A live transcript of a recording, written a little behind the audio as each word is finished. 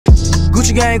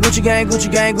Gucci gang, Gucci gang,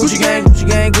 Gucci gang, Gucci gang, Gucci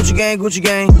gang, Gucci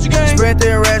gang, Gucci gang. Spread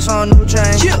their racks on new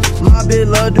chain. My bitch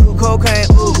love do cocaine.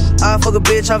 Ooh, I fuck a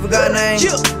bitch, I forgot name.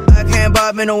 I can't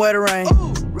bob in the wetter rain.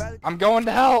 I'm going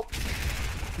to help.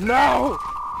 No.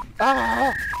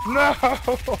 Ah, no.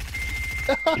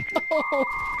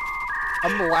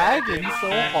 I'm lagging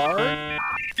so hard.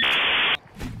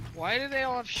 Why do they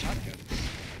all have shotguns?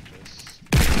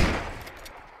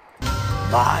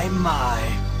 My,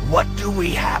 what do we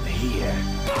have here?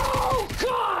 No,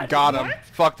 God! Got him. What?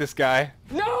 Fuck this guy.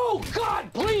 No,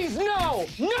 God, please, no!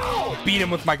 No! Beat him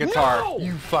with my guitar. No!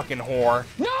 You fucking whore.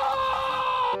 No!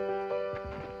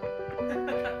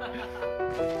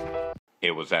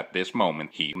 It was at this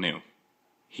moment he knew.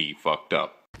 He fucked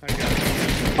up.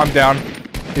 I'm down.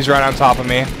 He's right on top of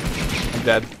me. I'm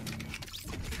dead.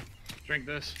 Drink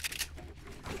this.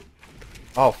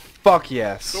 Oh, fuck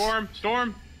yes. Storm!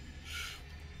 Storm!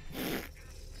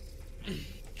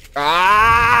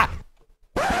 Ah!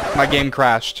 My game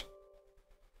crashed.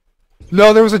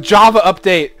 No, there was a Java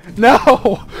update.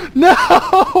 No!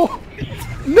 No!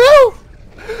 No!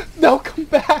 No, come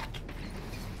back!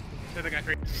 I think I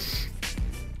created.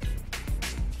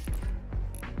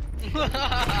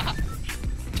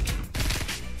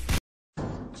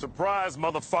 Surprise,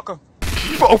 motherfucker.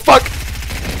 Oh, fuck!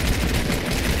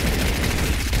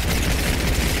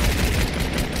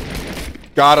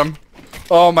 Got him.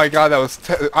 Oh my god, that was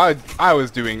I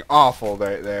was doing awful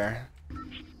right there.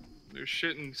 They're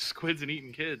shitting squids and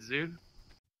eating kids, dude.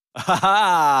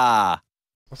 Ha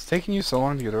What's taking you so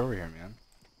long to get over here, man?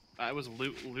 I was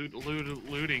looting.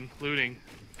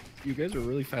 You guys are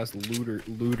really fast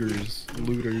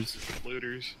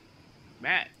looters.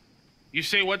 Matt, you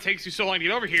say what takes you so long to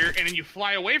get over here, and then you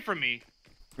fly away from me.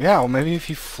 Yeah, well maybe if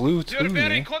you flew to You're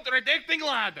very me. contradicting,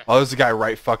 lad. Oh, there's a guy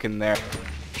right fucking there.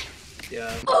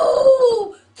 Yeah.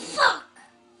 Oh, fuck!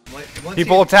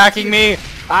 People attacking me!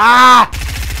 Ah!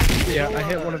 Yeah, I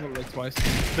hit one of them like twice.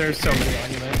 There's so many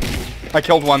on you, man. I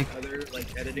killed one. Other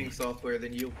like editing software,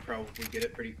 then you'll probably get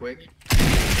it pretty quick.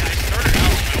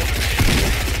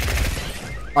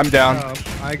 I'm down.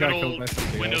 I got killed by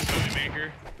something Windows else. Movie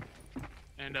Maker.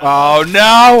 And, Oh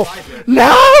no!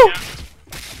 No!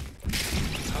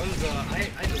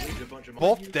 I deleted a bunch of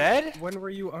Both dead? When were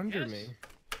you under me?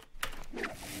 I'm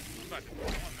about to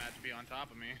want Matt to be on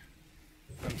top of me.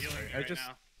 I'm sorry.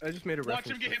 I just made a reference.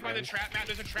 Watch him get hit by the trap, Matt.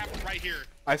 There's a trap right here.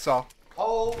 I saw.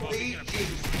 Holy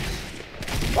Jesus.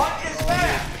 What is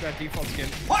that? That default skin.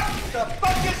 What the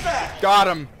fuck is that? Got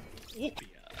him! Oh, yeah.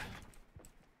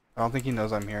 I don't think he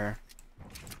knows I'm here.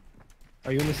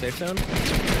 Are you in the safe zone?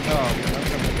 Oh, I'm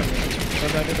coming.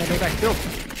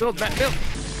 Build, Matt, build!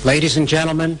 Ladies and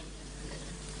gentlemen,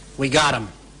 we got him.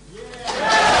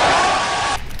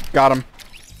 Got him.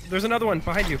 There's another one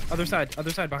behind you. Other side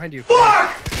behind you.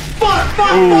 Fuck!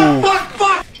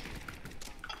 Fuck!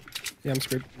 Yeah, I'm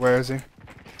screwed. Where is he?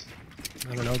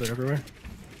 I don't know, they're everywhere.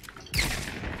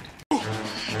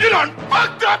 You done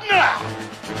fucked up now!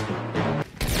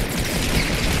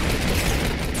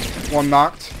 One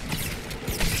knocked.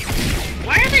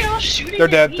 Why are they all shooting? They're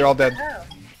at dead. me? They're all dead. Oh.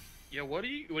 Yeah, what do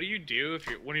you do if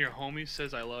one of your homies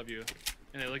says I love you,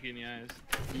 and they look you in the eyes?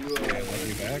 You Love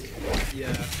you back.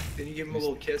 yeah. Then you give him a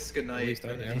little kiss goodnight. At least I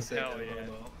And do. he said, Hell "I don't yeah.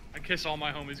 know." I kiss all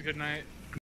my homies goodnight.